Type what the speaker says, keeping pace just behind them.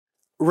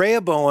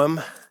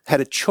Rehoboam had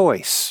a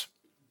choice.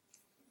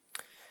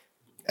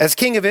 As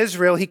king of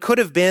Israel, he could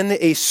have been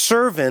a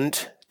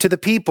servant to the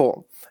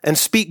people and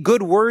speak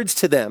good words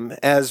to them,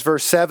 as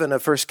verse 7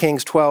 of 1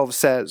 Kings 12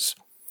 says.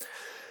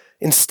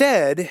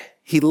 Instead,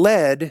 he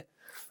led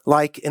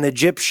like an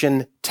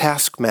Egyptian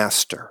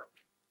taskmaster.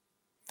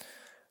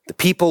 The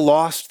people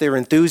lost their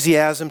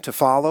enthusiasm to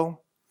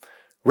follow.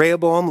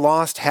 Rehoboam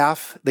lost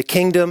half the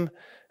kingdom,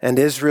 and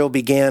Israel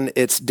began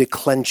its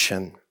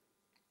declension.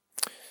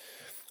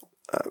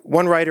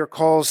 One writer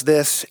calls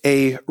this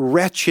a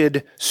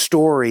wretched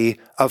story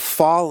of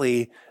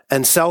folly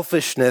and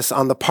selfishness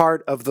on the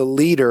part of the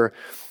leader.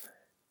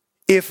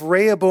 If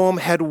Rehoboam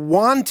had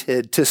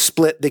wanted to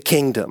split the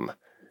kingdom,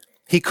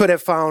 he could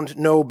have found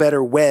no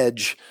better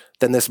wedge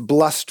than this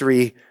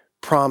blustery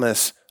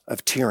promise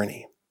of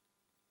tyranny.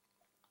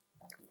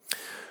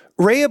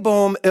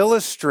 Rehoboam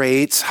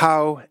illustrates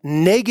how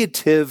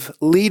negative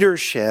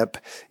leadership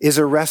is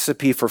a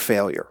recipe for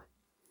failure.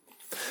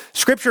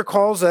 Scripture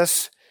calls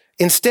us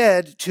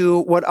instead to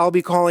what I'll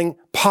be calling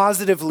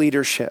positive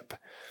leadership.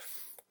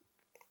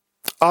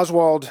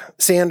 Oswald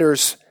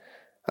Sanders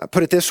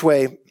put it this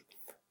way: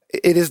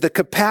 it is the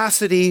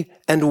capacity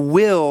and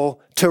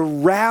will to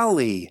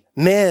rally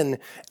men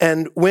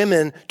and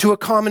women to a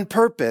common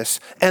purpose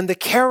and the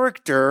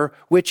character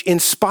which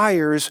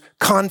inspires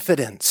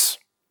confidence.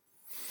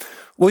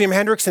 William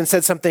Hendrickson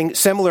said something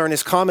similar in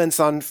his comments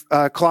on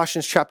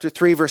Colossians chapter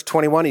 3, verse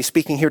 21. He's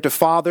speaking here to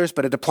fathers,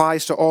 but it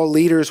applies to all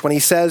leaders when he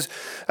says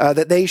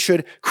that they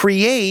should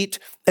create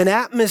an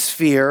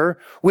atmosphere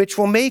which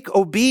will make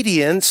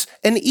obedience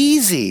an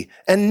easy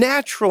and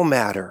natural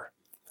matter,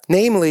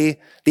 namely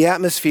the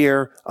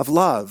atmosphere of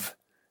love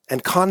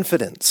and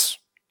confidence.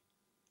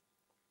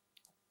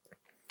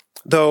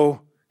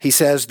 Though, he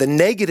says, the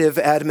negative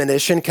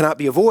admonition cannot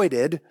be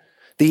avoided,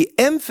 the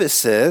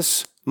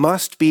emphasis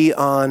must be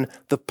on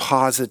the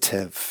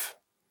positive.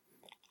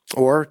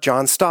 Or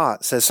John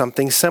Stott says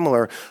something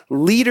similar.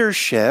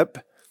 Leadership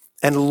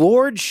and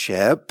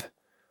lordship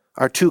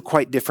are two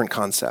quite different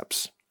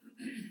concepts.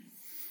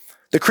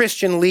 The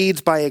Christian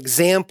leads by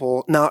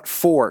example, not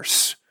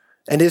force,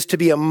 and is to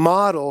be a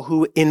model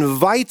who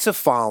invites a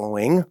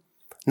following,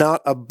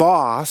 not a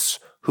boss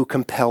who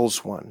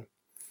compels one.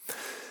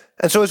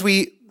 And so as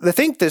we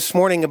think this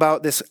morning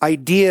about this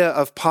idea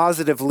of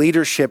positive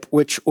leadership,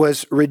 which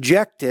was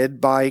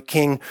rejected by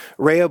King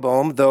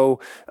Rehoboam, though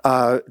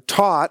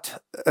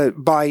taught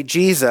by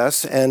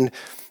Jesus and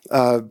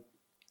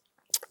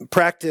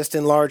practiced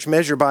in large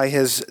measure by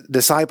his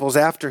disciples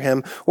after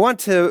him, I want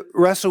to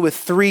wrestle with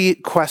three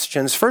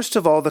questions. First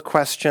of all, the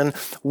question,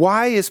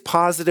 why is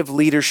positive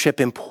leadership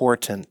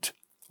important?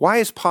 Why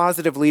is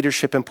positive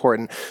leadership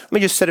important? Let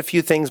me just set a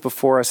few things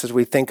before us as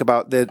we think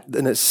about the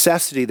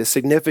necessity, the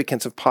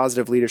significance of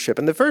positive leadership.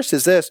 And the first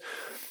is this: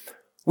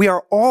 we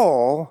are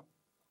all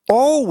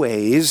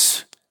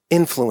always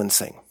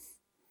influencing,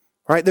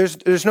 right?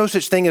 There's no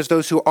such thing as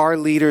those who are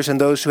leaders and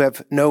those who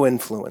have no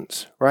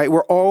influence, right?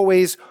 We're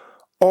always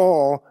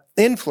all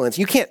influence.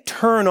 You can't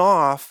turn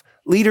off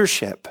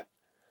leadership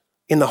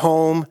in the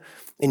home,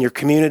 in your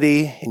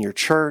community, in your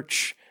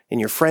church, in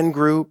your friend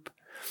group.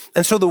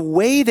 And so the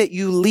way that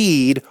you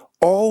lead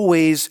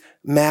always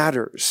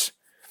matters.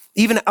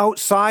 Even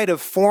outside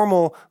of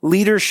formal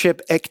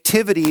leadership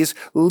activities,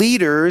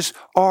 leaders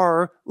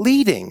are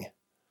leading.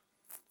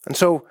 And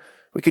so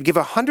we could give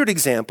 100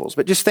 examples,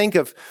 but just think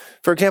of,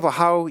 for example,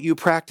 how you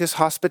practice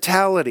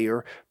hospitality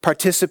or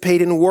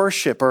participate in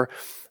worship or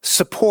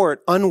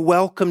support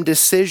unwelcome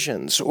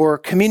decisions or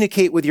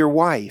communicate with your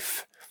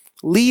wife.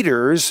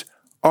 Leaders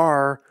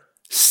are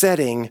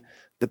setting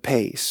the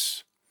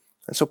pace.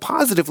 And so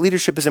positive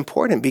leadership is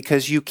important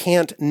because you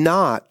can't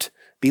not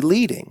be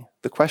leading.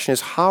 The question is,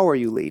 how are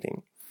you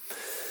leading?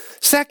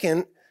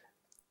 Second,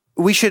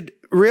 we should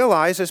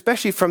realize,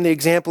 especially from the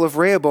example of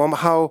Rehoboam,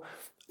 how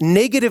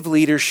negative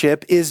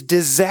leadership is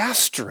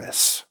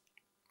disastrous.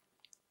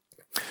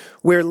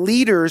 Where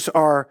leaders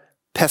are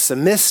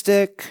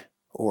pessimistic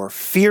or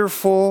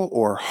fearful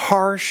or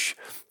harsh,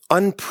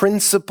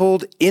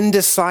 unprincipled,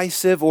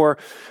 indecisive, or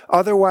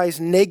otherwise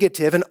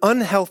negative, an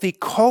unhealthy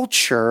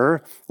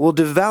culture will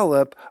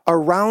develop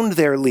around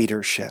their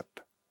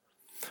leadership.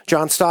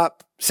 John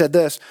Stott said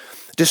this: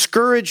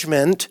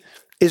 discouragement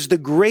is the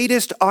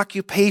greatest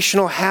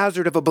occupational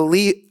hazard of a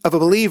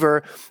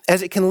believer,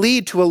 as it can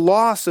lead to a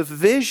loss of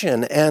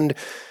vision and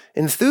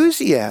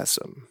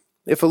enthusiasm.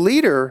 If a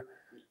leader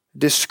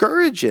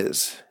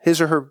discourages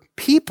his or her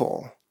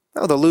people,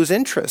 they'll lose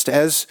interest,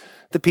 as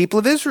the people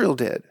of Israel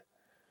did.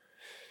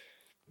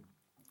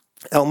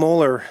 L.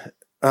 Mohler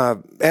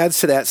adds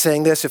to that,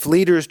 saying this: if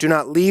leaders do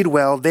not lead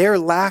well, their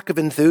lack of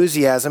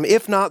enthusiasm,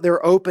 if not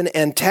their open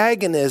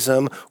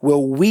antagonism,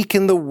 will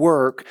weaken the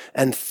work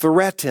and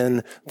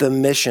threaten the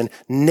mission.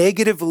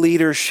 Negative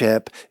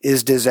leadership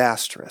is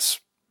disastrous.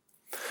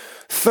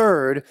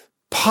 Third,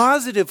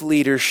 positive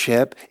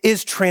leadership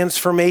is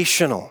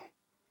transformational.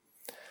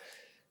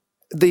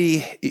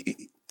 The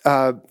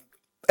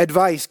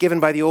advice given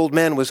by the old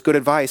men was good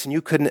advice, and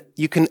you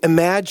can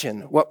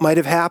imagine what might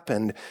have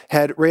happened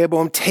had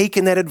Rehoboam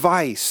taken that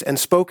advice and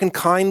spoken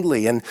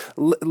kindly and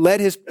led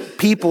his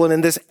people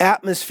in this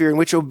atmosphere in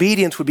which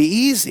obedience would be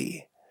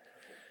easy.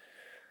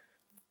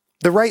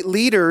 The right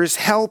leaders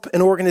help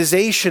an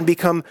organization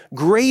become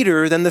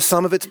greater than the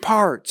sum of its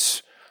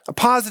parts. A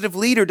positive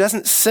leader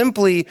doesn't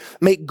simply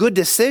make good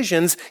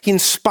decisions, he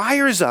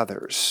inspires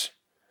others.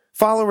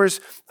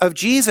 Followers of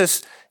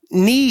Jesus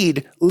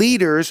need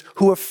leaders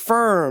who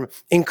affirm,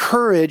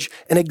 encourage,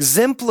 and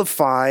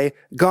exemplify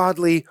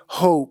godly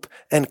hope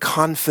and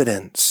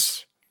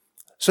confidence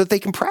so that they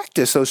can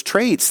practice those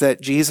traits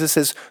that Jesus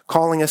is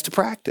calling us to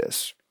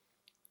practice.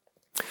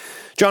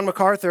 John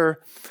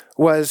MacArthur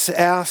was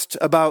asked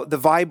about the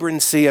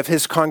vibrancy of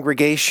his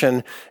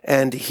congregation,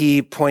 and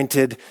he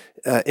pointed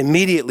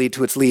immediately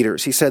to its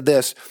leaders. He said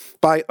this: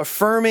 by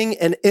affirming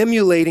and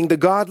emulating the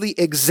godly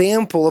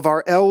example of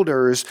our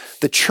elders,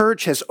 the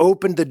church has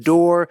opened the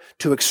door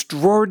to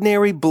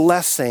extraordinary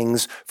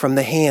blessings from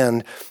the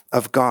hand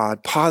of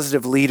God.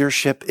 Positive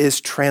leadership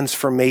is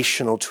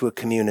transformational to a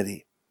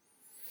community.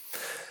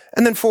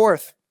 And then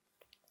fourth,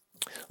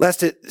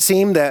 lest it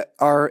seem that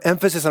our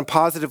emphasis on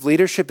positive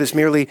leadership is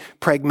merely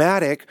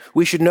pragmatic,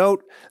 we should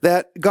note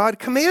that God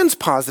commands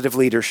positive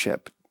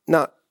leadership.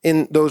 Not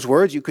in those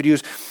words, you could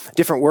use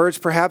different words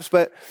perhaps,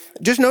 but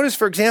just notice,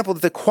 for example,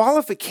 that the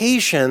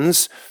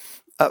qualifications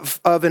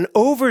of an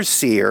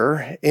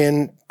overseer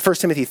in 1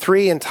 Timothy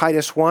 3 and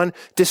Titus 1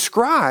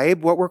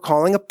 describe what we're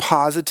calling a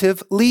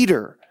positive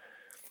leader.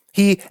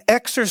 He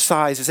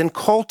exercises and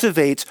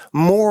cultivates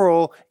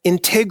moral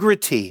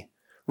integrity,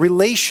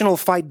 relational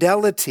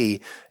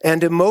fidelity,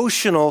 and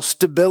emotional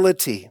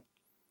stability.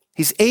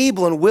 He's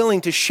able and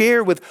willing to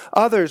share with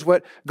others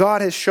what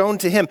God has shown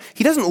to him.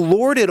 He doesn't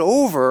lord it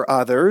over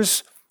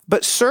others,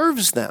 but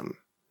serves them.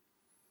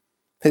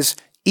 His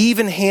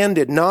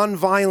even-handed,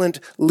 nonviolent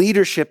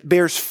leadership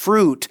bears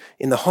fruit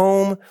in the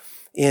home,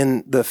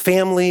 in the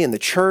family, in the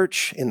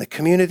church, in the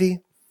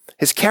community.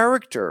 His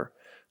character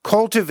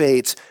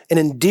cultivates an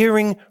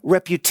endearing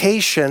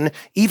reputation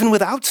even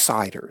with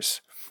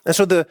outsiders. And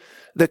so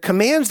the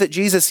commands that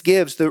Jesus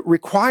gives, the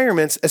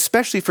requirements,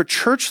 especially for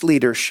church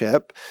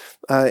leadership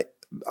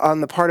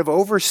on the part of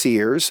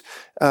overseers,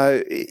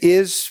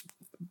 is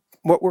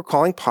what we're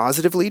calling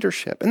positive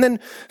leadership. And then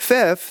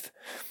fifth,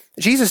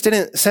 Jesus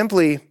didn't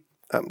simply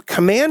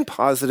command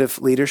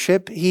positive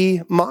leadership,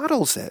 he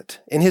models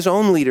it in his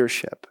own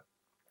leadership.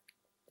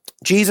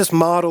 Jesus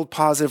modeled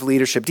positive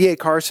leadership. D.A.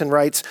 Carson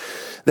writes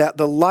that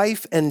the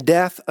life and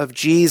death of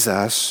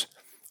Jesus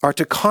are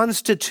to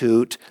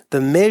constitute the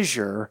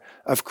measure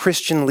of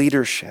Christian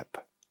leadership.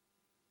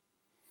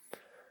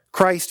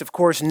 Christ, of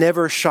course,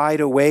 never shied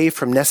away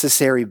from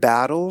necessary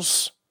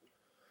battles.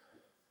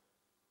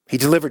 He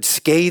delivered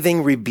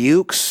scathing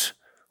rebukes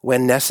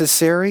when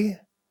necessary.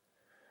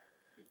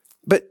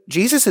 But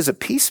Jesus is a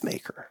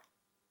peacemaker.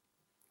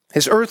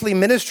 His earthly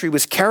ministry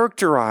was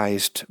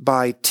characterized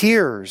by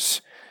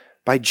tears,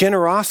 by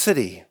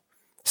generosity,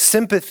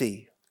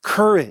 sympathy,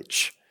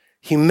 courage,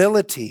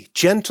 humility,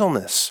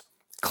 gentleness,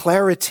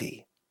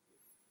 clarity.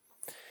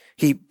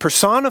 He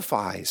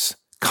personifies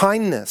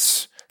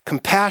kindness,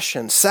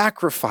 compassion,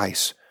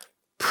 sacrifice,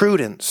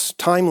 prudence,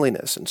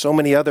 timeliness, and so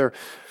many other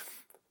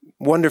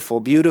wonderful,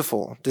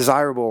 beautiful,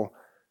 desirable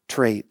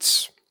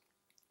traits.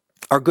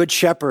 Our good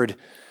shepherd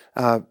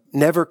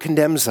never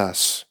condemns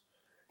us,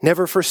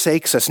 never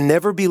forsakes us,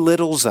 never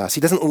belittles us.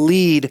 He doesn't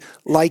lead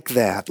like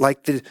that,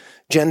 like the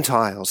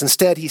Gentiles.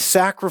 Instead, he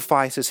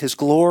sacrifices his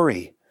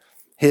glory,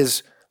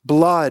 his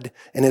blood,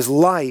 and his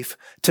life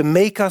to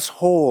make us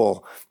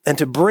whole and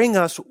to bring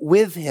us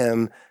with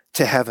him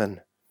to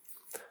heaven.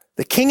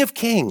 The King of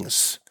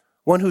Kings,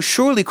 one who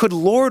surely could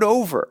lord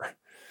over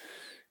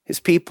his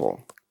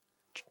people,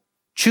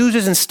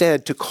 chooses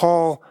instead to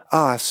call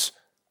us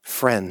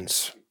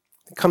friends.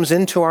 He comes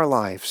into our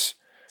lives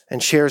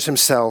and shares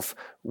himself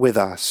with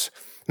us.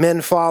 Men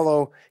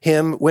follow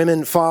him,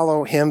 women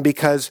follow him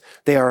because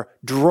they are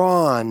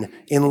drawn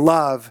in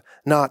love,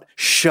 not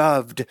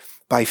shoved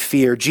by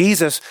fear.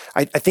 Jesus,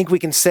 I think we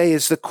can say,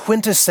 is the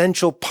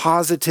quintessential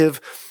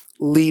positive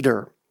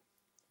leader.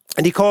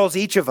 And he calls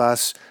each of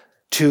us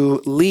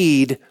to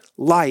lead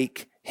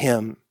like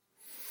him.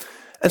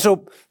 And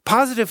so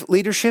positive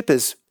leadership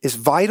is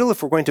vital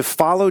if we're going to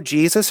follow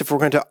Jesus, if we're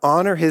going to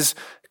honor his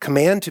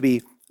command to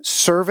be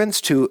servants,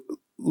 to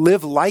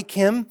live like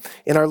him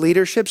in our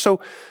leadership.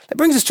 So that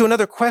brings us to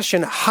another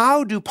question.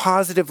 How do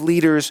positive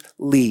leaders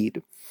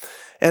lead?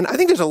 And I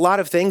think there's a lot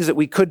of things that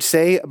we could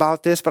say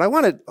about this, but I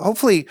want to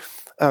hopefully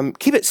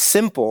keep it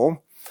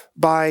simple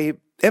by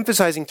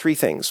emphasizing three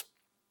things.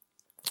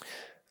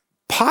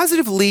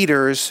 Positive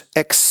leaders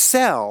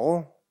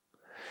excel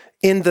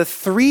in the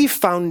three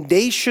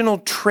foundational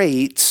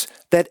traits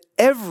that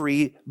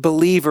every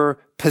believer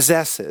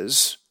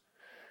possesses.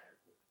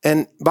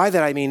 And by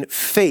that I mean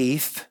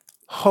faith,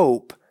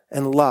 hope,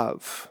 and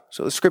love.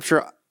 So the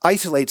scripture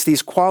isolates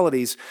these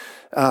qualities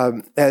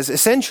as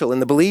essential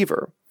in the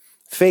believer.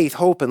 Faith,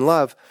 hope, and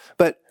love.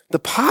 But The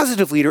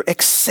positive leader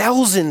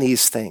excels in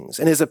these things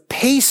and is a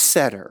pace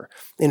setter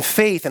in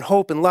faith and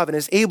hope and love and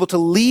is able to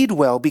lead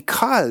well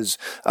because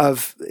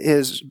of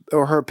his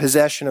or her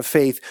possession of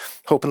faith,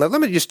 hope, and love.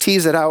 Let me just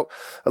tease it out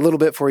a little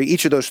bit for you,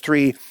 each of those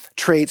three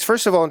traits.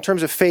 First of all, in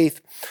terms of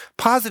faith,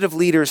 positive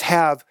leaders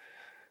have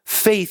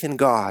faith in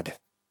God,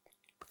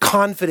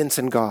 confidence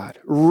in God,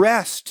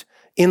 rest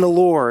in the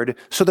Lord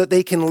so that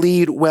they can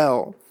lead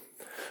well.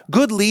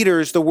 Good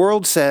leaders, the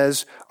world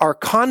says, are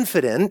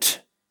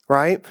confident,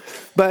 right?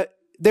 But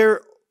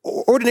they're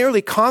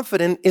ordinarily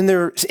confident in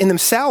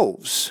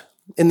themselves,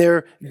 in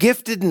their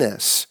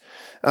giftedness,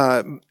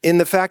 in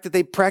the fact that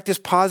they practice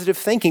positive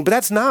thinking. But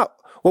that's not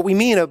what we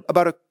mean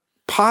about a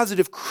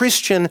positive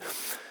Christian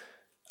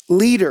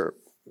leader.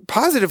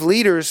 Positive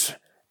leaders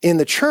in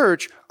the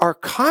church are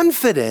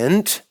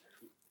confident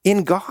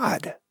in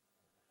God.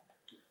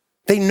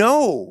 They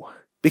know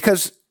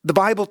because the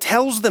Bible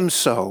tells them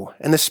so,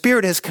 and the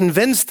Spirit has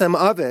convinced them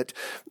of it,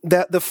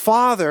 that the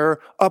Father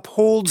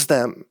upholds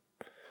them,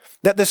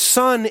 that the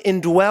Son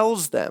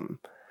indwells them,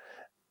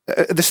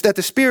 that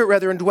the Spirit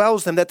rather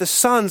indwells them, that the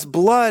Son's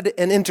blood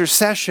and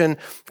intercession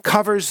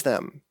covers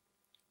them.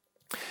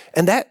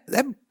 And that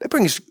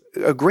brings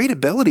a great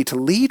ability to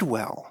lead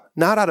well,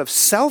 not out of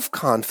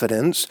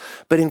self-confidence,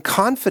 but in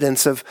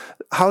confidence of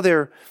how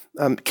they're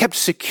kept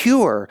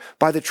secure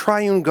by the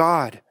triune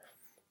God.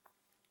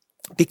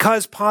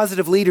 Because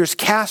positive leaders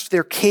cast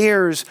their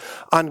cares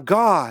on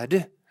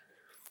God,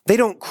 they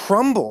don't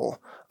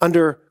crumble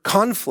under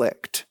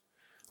conflict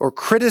or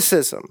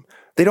criticism.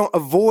 They don't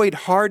avoid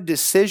hard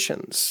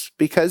decisions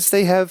because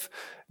they have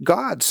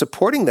God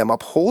supporting them,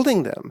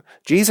 upholding them,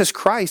 Jesus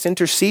Christ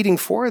interceding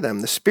for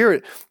them, the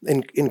Spirit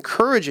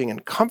encouraging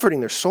and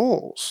comforting their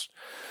souls.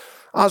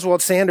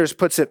 Oswald Sanders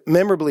puts it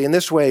memorably in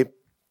this way.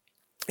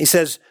 He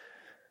says,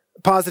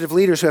 positive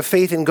leaders who have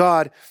faith in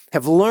God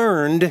have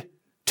learned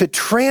to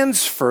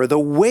transfer the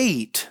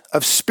weight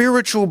of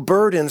spiritual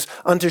burdens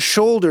onto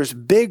shoulders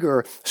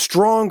bigger,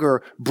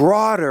 stronger,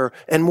 broader,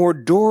 and more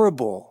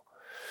durable.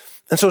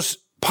 And so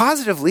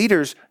positive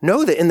leaders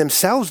know that in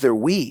themselves they're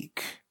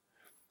weak.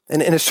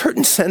 And in a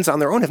certain sense, on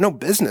their own, have no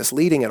business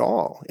leading at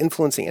all,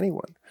 influencing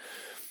anyone.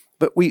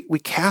 But we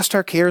cast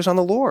our cares on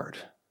the Lord,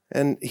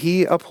 and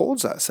He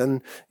upholds us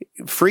and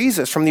frees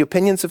us from the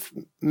opinions of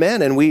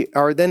men, and we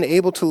are then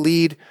able to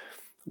lead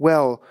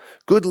well.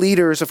 Good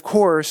leaders, of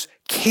course,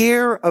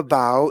 care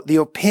about the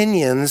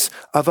opinions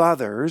of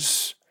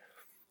others,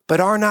 but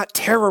are not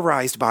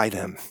terrorized by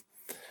them.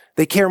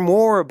 They care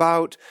more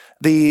about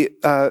the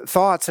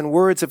thoughts and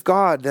words of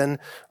God than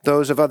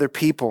those of other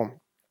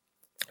people.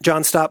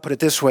 John Stott put it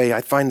this way.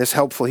 I find this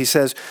helpful. He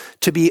says,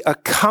 to be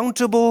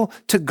accountable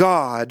to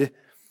God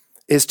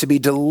is to be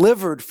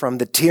delivered from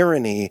the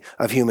tyranny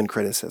of human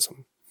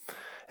criticism.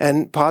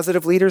 And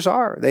positive leaders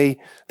are.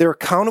 They're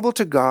accountable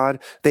to God.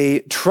 They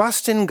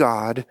trust in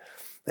God,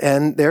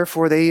 and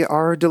therefore they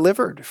are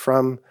delivered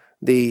from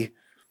the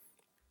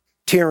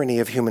tyranny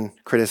of human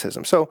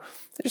criticism. So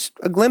just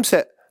a glimpse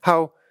at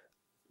how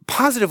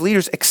positive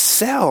leaders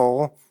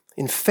excel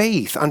in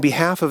faith on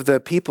behalf of the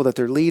people that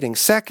they're leading.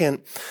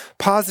 Second,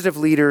 positive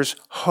leaders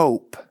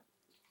hope.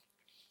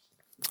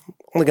 I'm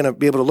only going to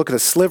be able to look at a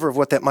sliver of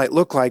what that might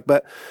look like,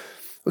 but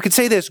we could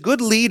say this: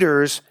 good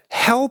leaders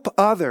help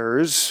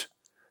others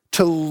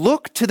to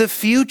look to the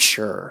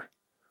future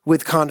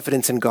with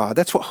confidence in God.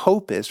 That's what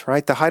hope is,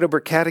 right? The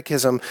Heidelberg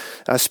Catechism,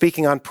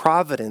 speaking on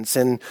providence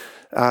in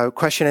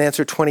question and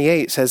answer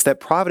 28, says that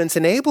providence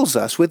enables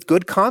us with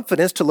good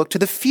confidence to look to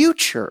the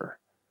future.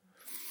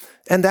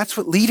 And that's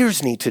what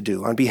leaders need to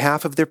do on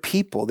behalf of their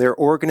people, their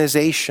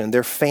organization,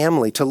 their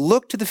family, to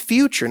look to the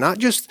future, not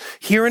just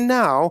here and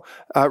now,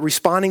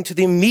 responding to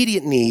the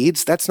immediate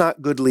needs. That's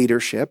not good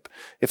leadership,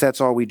 if that's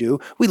all we do.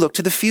 We look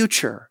to the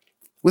future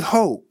with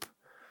hope.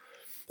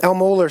 Al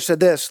Mohler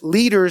said this: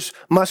 leaders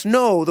must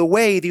know the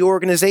way the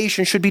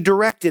organization should be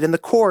directed and the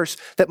course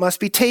that must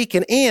be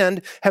taken,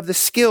 and have the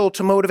skill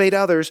to motivate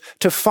others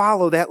to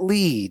follow that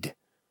lead.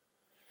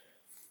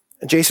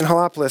 And Jason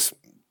Halopoulos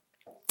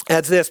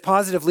adds this: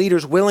 positive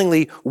leaders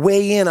willingly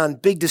weigh in on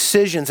big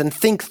decisions and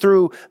think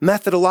through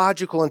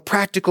methodological and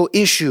practical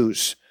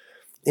issues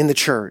in the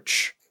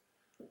church.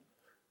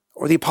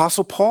 Or the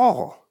Apostle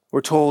Paul,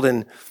 we're told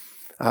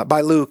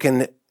by Luke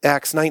in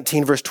Acts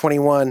 19, verse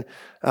 21,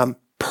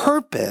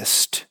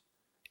 purposed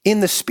in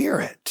the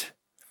Spirit.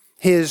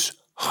 His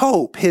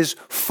hope, his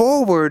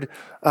forward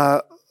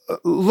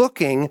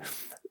looking,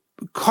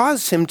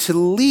 caused him to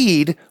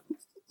lead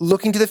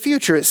looking to the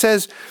future. It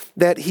says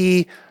that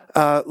he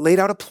laid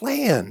out a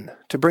plan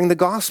to bring the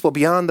gospel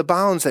beyond the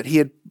bounds that he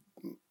had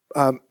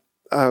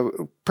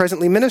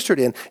presently ministered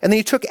in. And then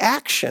he took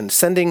action,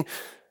 sending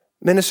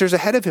ministers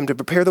ahead of him to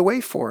prepare the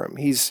way for him.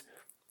 He's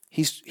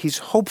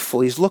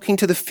hopeful. He's looking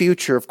to the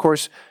future, of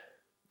course,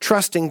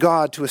 trusting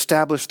God to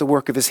establish the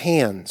work of his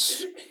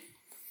hands.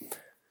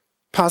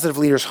 Positive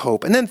leaders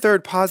hope. And then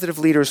third, positive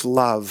leaders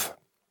love.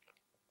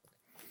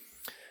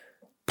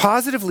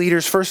 Positive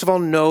leaders, first of all,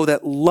 know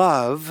that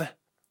love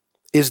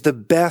is the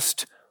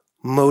best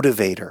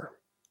motivator.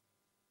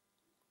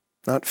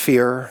 not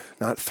fear,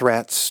 not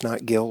threats,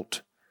 not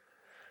guilt.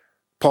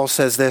 Paul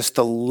says this,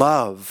 the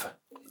love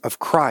of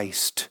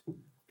Christ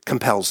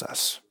compels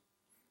us.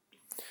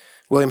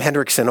 William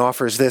Hendrickson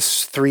offers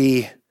this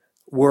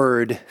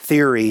 3-word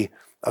theory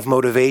of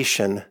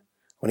motivation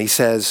when he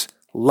says,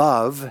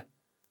 love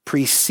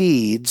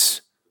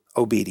precedes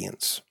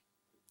obedience.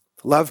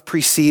 Love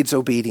precedes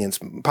obedience.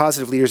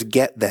 Positive leaders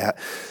get that.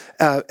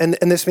 And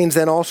this means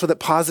then also that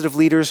positive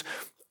leaders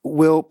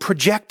will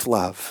project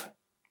love.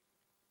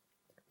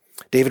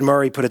 David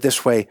Murray put it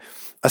this way,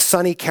 a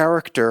sunny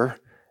character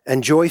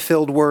and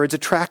joy-filled words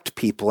attract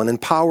people and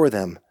empower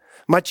them.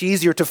 Much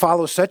easier to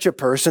follow such a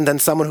person than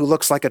someone who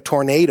looks like a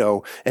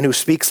tornado and who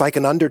speaks like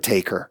an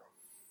undertaker.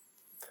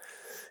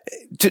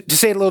 To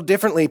say it a little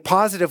differently,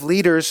 positive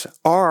leaders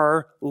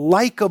are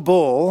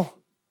likable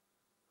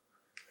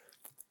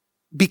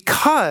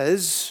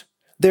because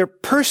their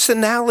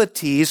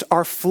personalities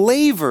are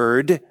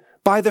flavored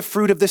by the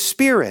fruit of the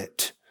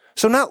Spirit.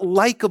 So not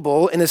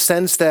likable in a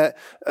sense that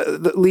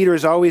the leader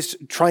is always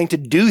trying to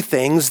do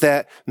things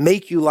that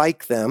make you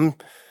like them,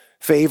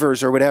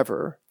 favors or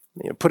whatever,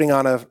 putting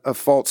on a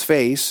false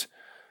face.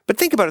 But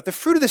think about it, the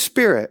fruit of the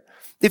Spirit,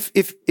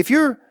 if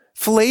you're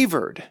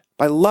flavored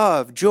by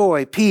love,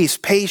 joy, peace,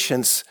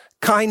 patience,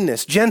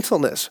 kindness,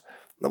 gentleness,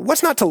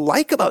 what's not to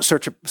like about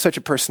such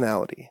a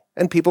personality?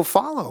 And people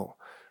follow,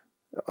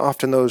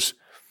 often those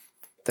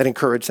that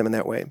encourage them in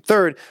that way.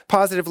 Third,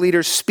 positive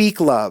leaders speak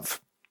love.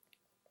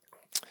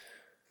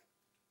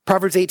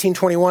 Proverbs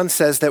 18:21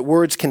 says that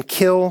words can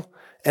kill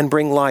and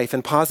bring life,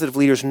 and positive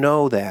leaders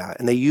know that,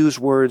 and they use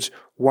words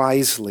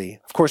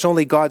wisely. Of course,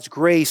 only God's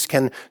grace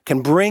can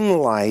bring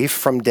life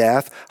from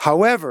death.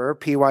 However,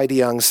 P.Y. de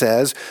Young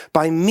says,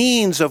 by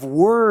means of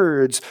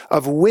words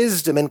of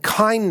wisdom and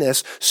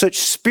kindness, such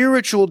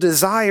spiritual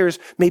desires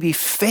may be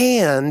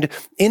fanned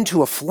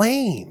into a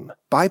flame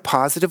by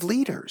positive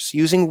leaders,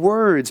 using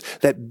words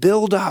that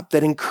build up,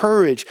 that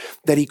encourage,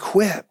 that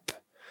equip.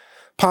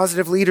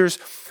 Positive leaders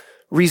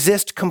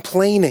resist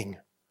complaining,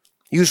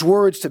 use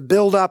words to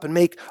build up and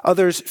make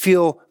others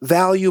feel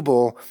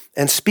valuable,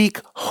 and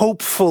speak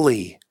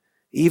hopefully,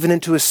 even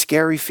into a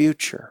scary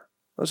future.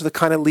 Those are the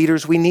kind of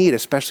leaders we need,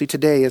 especially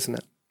today, isn't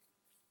it?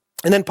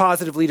 And then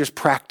positive leaders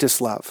practice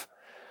love.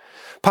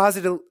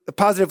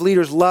 Positive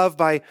leaders love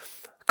by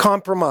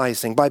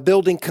compromising, by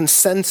building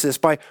consensus,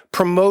 by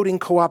promoting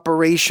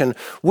cooperation,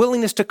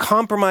 willingness to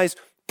compromise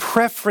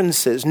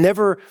preferences,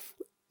 never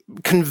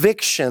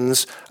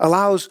convictions,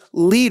 allows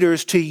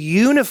leaders to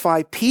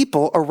unify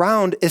people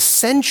around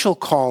essential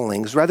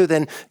callings rather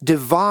than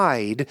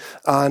divide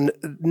on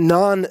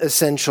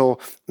non-essential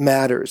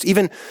matters.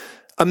 Even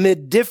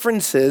amid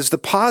differences, the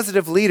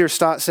positive leader,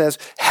 Stott says,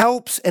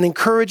 helps and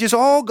encourages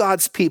all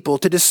God's people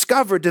to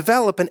discover,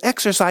 develop, and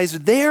exercise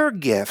their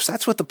gifts.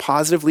 That's what the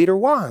positive leader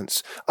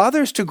wants.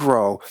 Others to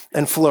grow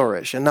and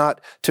flourish and not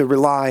to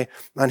rely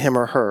on him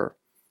or her.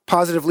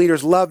 Positive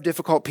leaders love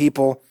difficult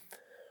people,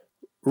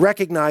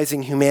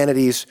 recognizing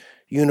humanity's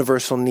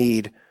universal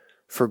need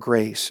for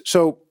grace.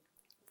 So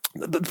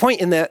the point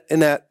in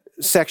that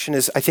section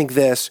is, I think,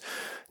 this: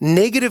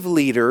 negative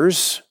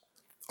leaders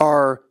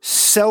are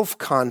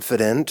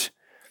self-confident,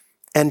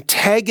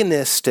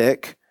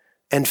 antagonistic,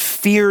 and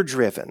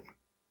fear-driven.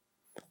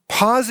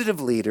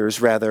 Positive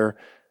leaders, rather,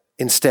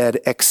 instead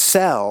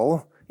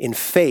excel in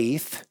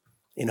faith,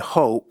 in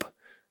hope,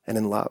 and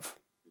in love.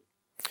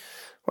 I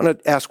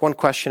want to ask one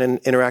question and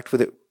interact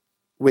with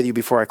you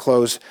before I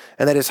close,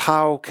 and that is,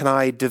 how can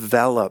I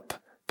develop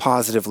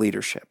positive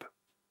leadership?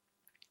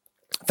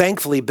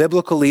 Thankfully,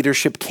 biblical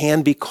leadership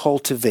can be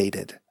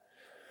cultivated.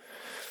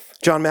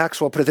 John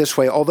Maxwell put it this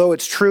way: although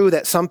it's true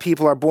that some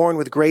people are born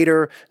with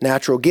greater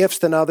natural gifts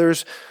than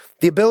others,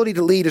 the ability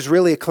to lead is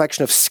really a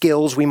collection of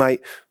skills. We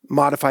might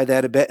modify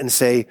that a bit and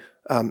say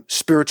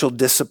spiritual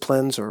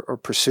disciplines or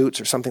pursuits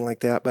or something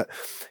like that. But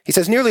he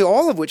says nearly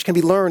all of which can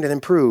be learned and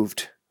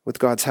improved with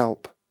God's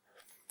help.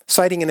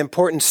 Citing an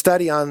important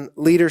study on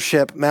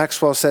leadership,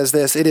 Maxwell says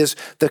this: it is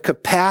the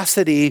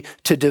capacity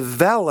to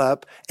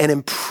develop and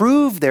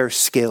improve their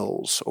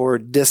skills or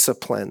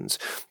disciplines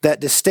that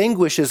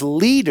distinguishes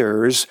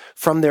leaders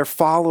from their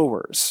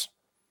followers.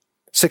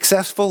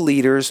 Successful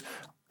leaders,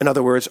 in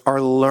other words,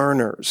 are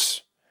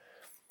learners.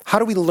 How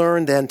do we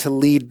learn then to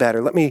lead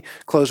better? Let me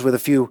close with a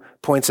few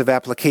points of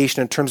application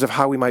in terms of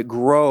how we might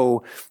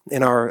grow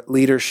in our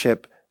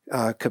leadership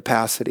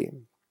capacity.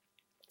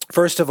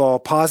 First of all,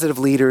 positive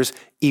leaders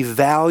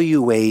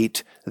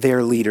evaluate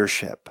their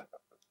leadership.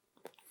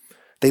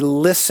 They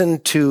listen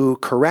to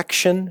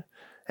correction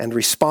and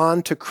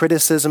respond to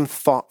criticism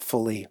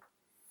thoughtfully.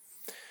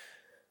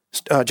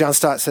 John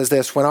Stott says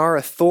this: when our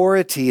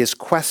authority is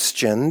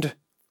questioned,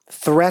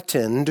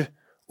 threatened,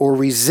 or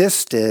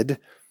resisted,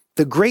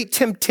 the great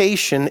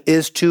temptation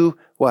is to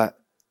what?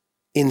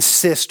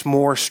 Insist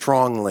more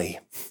strongly,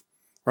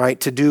 right?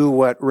 To do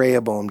what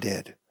Rehoboam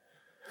did.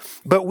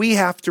 But we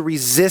have to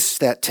resist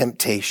that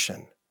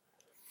temptation.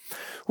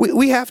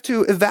 We have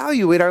to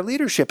evaluate our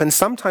leadership, and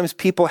sometimes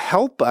people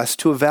help us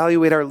to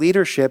evaluate our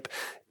leadership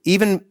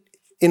even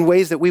in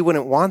ways that we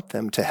wouldn't want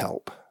them to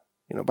help.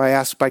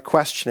 by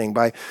questioning,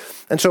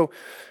 and so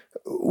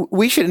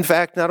we should, in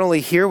fact, not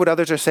only hear what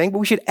others are saying, but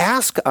we should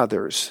ask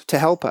others to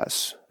help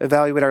us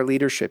evaluate our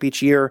leadership.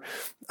 Each year,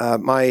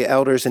 my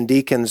elders and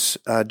deacons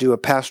do a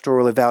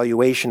pastoral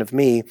evaluation of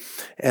me,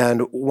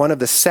 and one of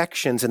the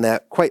sections in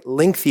that quite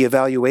lengthy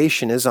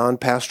evaluation is on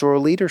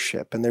pastoral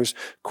leadership. And there's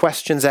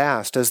questions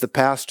asked: does the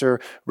pastor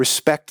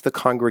respect the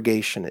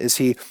congregation? Is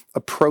he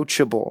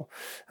approachable?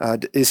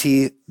 Does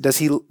he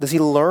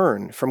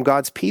learn from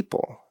God's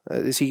people?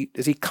 Is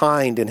he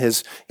kind in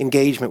his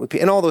engagement with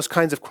people? And all those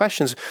kinds of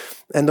questions.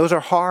 And those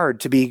are hard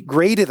to be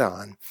graded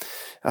on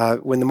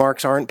when the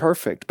marks aren't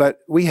perfect. But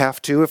we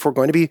have to, if we're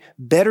going to be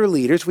better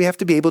leaders, we have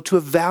to be able to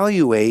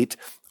evaluate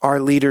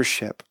our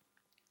leadership.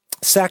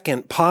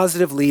 Second,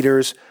 positive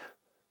leaders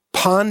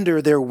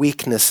ponder their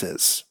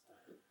weaknesses.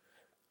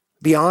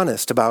 Be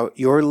honest about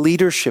your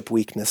leadership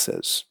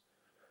weaknesses.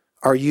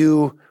 Are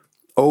you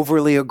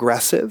overly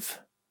aggressive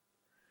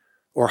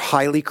or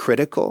highly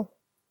critical?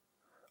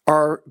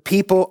 Are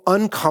people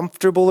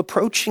uncomfortable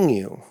approaching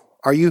you?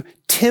 Are you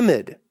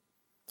timid?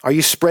 Are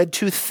you spread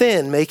too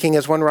thin, making,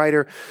 as one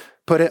writer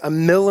put it, a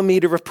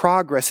millimeter of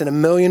progress in a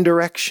million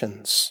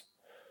directions?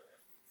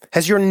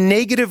 Has your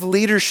negative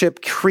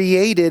leadership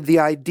created the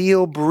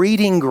ideal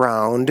breeding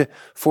ground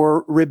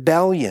for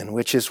rebellion,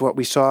 which is what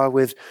we saw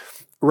with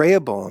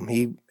Rehoboam?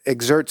 He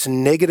exerts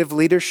negative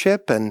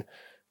leadership and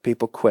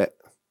people quit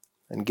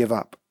and give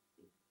up.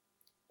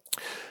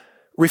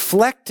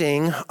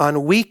 Reflecting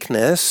on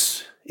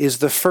weakness is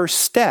the first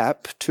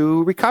step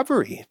to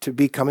recovery, to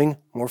becoming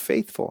more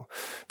faithful,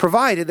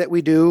 provided that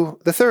we do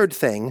the third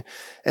thing,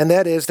 and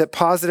that is that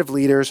positive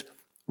leaders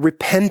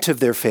repent of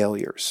their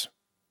failures.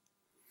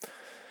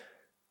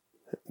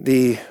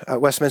 The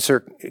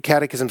Westminster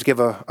Catechisms give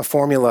a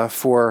formula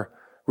for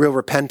real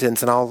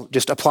repentance, and I'll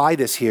just apply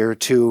this here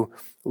to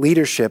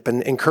leadership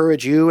and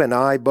encourage you and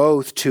I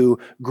both to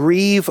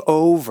grieve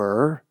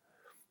over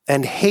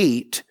and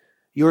hate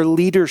your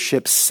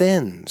leadership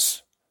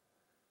sins.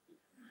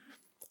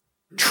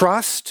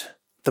 Trust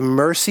the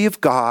mercy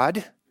of God.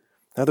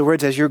 In other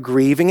words, as you're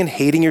grieving and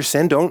hating your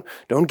sin, don't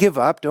give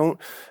up, don't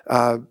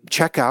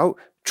check out.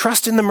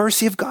 Trust in the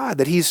mercy of God,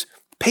 that he's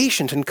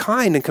patient and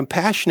kind and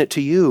compassionate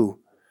to you.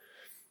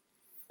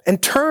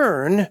 And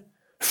turn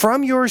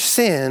from your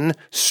sin,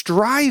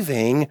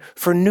 striving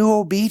for new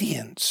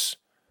obedience.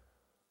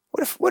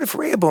 What if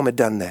Rehoboam had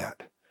done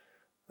that?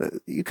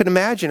 You could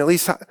imagine, at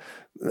least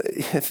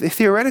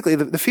theoretically,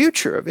 the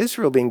future of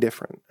Israel being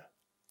different.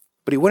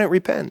 But he wouldn't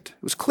repent.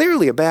 It was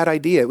clearly a bad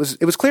idea. It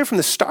was clear from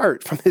the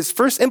start, from his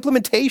first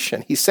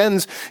implementation. He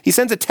sends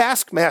a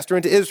taskmaster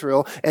into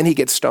Israel, and he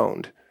gets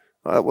stoned.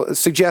 It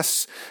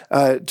suggests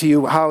to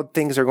you how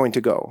things are going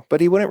to go. But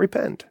he wouldn't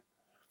repent.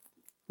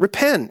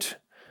 Repent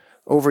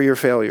over your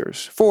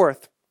failures.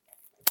 Fourth,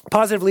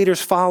 positive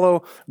leaders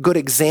follow good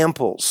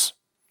examples.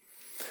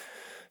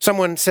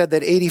 Someone said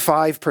that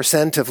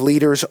 85% of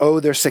leaders owe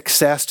their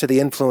success to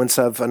the influence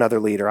of another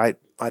leader. I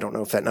don't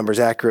know if that number is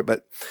accurate,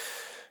 but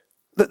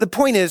the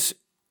point is,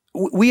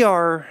 we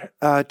are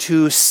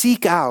to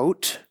seek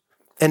out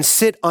and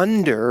sit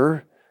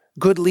under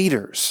good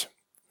leaders,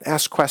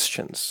 ask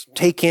questions,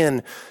 take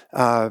in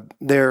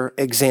their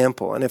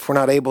example. And if we're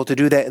not able to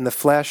do that in the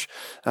flesh,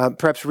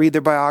 perhaps read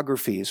their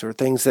biographies or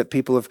things that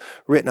people have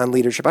written on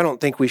leadership. I don't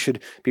think we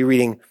should be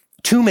reading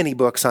too many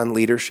books on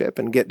leadership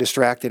and get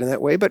distracted in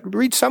that way, but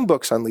read some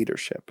books on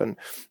leadership. And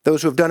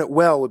those who have done it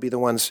well would be the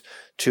ones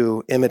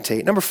to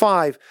imitate. Number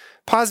 5,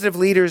 positive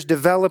leaders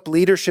develop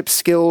leadership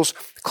skills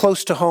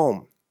close to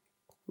home,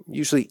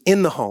 usually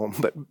in the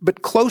home,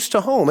 but close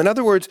to home. In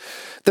other words,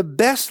 the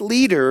best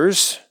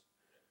leaders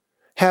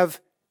have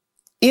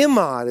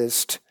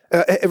modest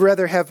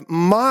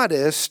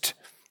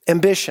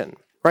ambition,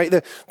 right?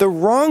 The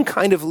wrong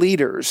kind of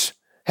leaders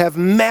have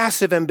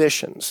massive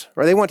ambitions,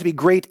 right? They want to be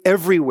great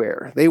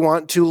everywhere. They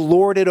want to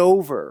lord it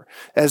over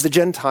as the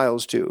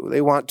Gentiles do.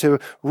 They want to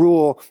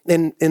rule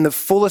in the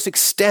fullest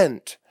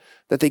extent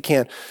that they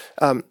can.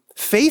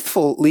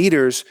 Faithful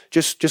leaders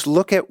just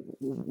look at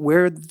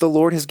where the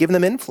Lord has given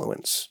them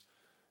influence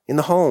in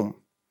the home.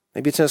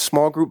 Maybe it's in a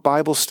small group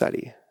Bible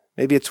study.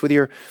 Maybe it's with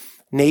your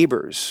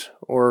neighbors,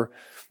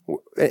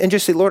 and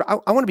just say, Lord,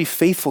 I want to be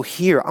faithful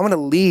here. I want to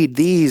lead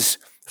these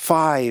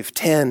 5,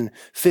 10,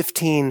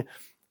 15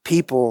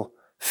 people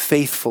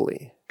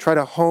faithfully. Try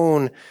to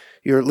hone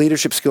your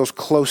leadership skills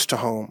close to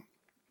home.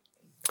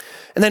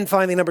 And then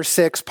finally, number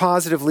 6,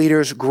 positive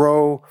leaders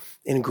grow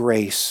in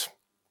grace.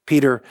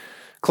 Peter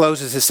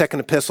closes his second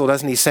epistle,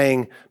 doesn't he,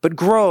 saying, but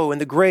grow in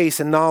the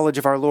grace and knowledge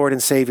of our Lord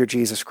and Savior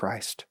Jesus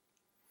Christ.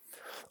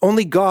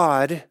 Only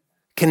God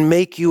can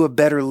make you a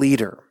better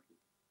leader.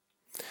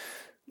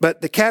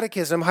 But the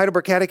Catechism,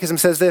 Heidelberg Catechism,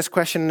 says this,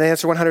 question and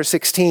answer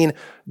 116,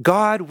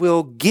 God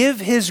will give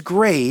his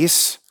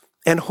grace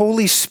and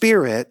Holy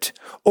Spirit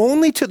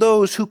only to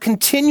those who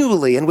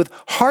continually and with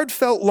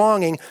heartfelt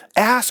longing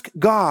ask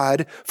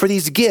God for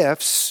these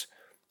gifts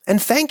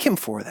and thank him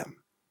for them.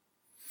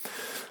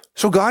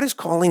 So God is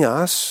calling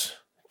us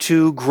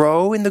to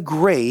grow in the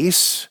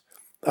grace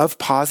of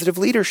positive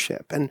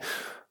leadership. And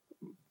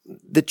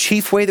the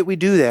chief way that we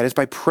do that is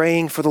by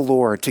praying for the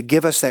Lord to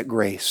give us that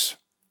grace,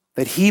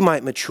 that he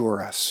might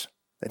mature us,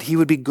 that he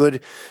would be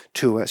good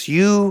to us.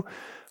 You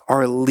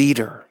are a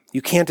leader.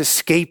 You can't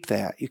escape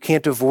that. You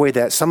can't avoid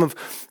that. Some of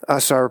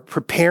us are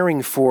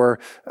preparing for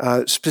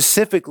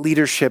specific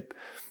leadership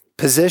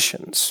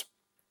positions.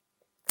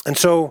 And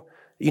so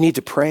you need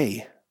to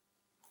pray.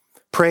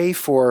 Pray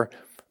for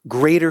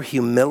greater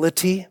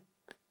humility,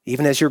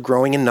 even as you're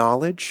growing in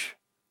knowledge.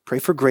 Pray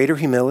for greater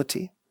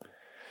humility.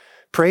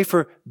 Pray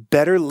for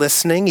better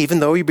listening, even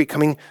though you're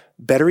becoming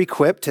better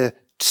equipped to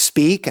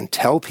speak and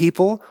tell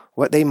people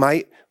what they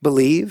might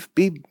believe.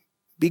 Be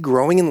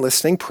growing in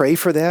listening. Pray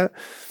for that.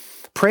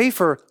 Pray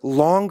for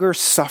longer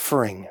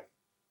suffering,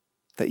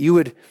 that you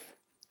would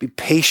be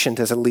patient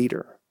as a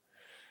leader.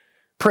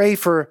 Pray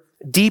for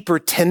deeper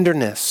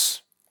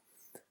tenderness,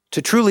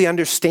 to truly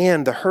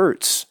understand the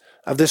hurts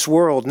of this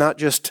world, not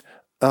just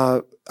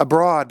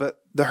abroad,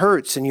 but the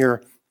hurts in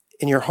your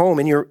home,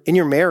 in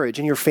your marriage,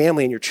 in your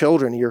family, in your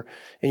children,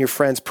 in your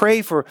friends.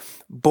 Pray for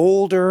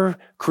bolder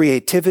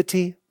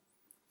creativity.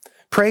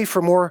 Pray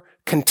for more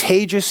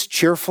contagious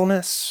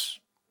cheerfulness.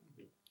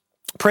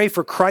 Pray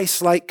for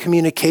Christ-like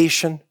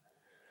communication.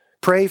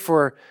 Pray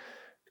for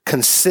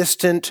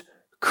consistent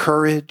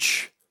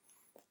courage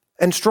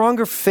and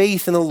stronger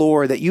faith in the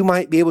Lord, that you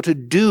might be able to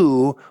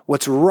do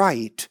what's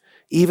right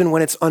even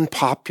when it's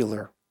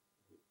unpopular.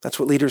 That's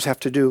what leaders have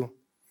to do.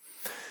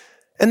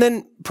 And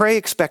then pray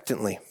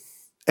expectantly.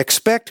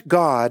 Expect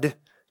God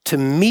to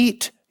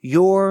meet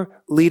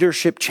your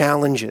leadership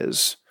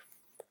challenges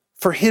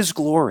for his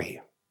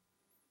glory.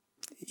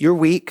 You're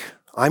weak.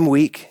 I'm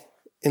weak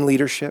in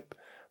leadership.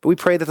 But we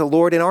pray that the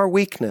Lord, in our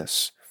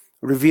weakness,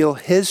 reveal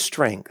his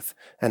strength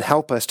and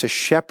help us to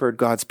shepherd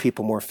God's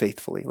people more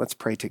faithfully. Let's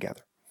pray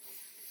together.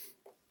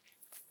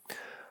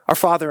 Our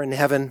Father in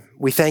heaven,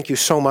 we thank you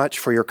so much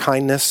for your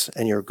kindness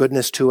and your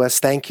goodness to us.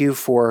 Thank you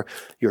for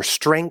your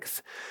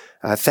strength.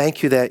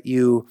 Thank you that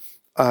you,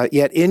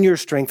 yet in your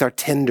strength, are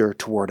tender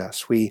toward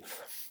us. We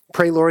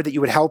pray, Lord, that you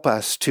would help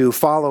us to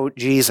follow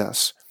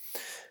Jesus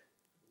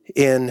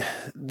in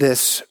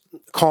this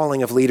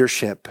calling of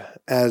leadership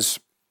as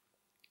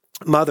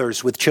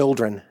mothers with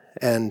children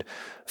and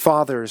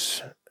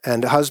fathers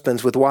and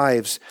husbands with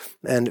wives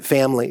and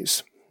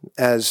families,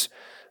 as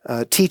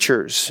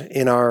teachers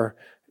in our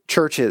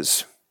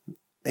churches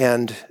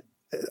and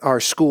our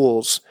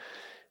schools.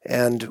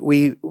 And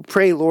we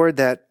pray, Lord,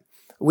 that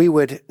we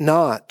would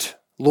not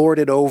lord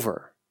it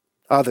over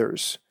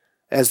others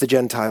as the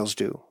Gentiles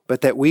do,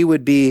 but that we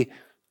would be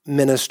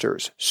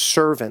ministers,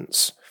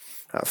 servants,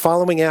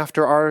 following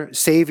after our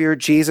Savior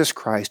Jesus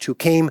Christ, who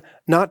came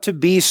not to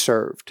be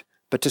served,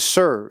 but to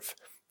serve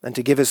and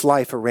to give his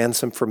life a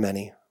ransom for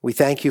many. We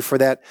thank you for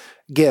that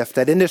gift,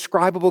 that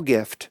indescribable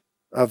gift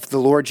of the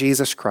Lord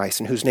Jesus Christ,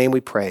 in whose name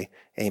we pray.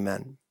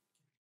 Amen.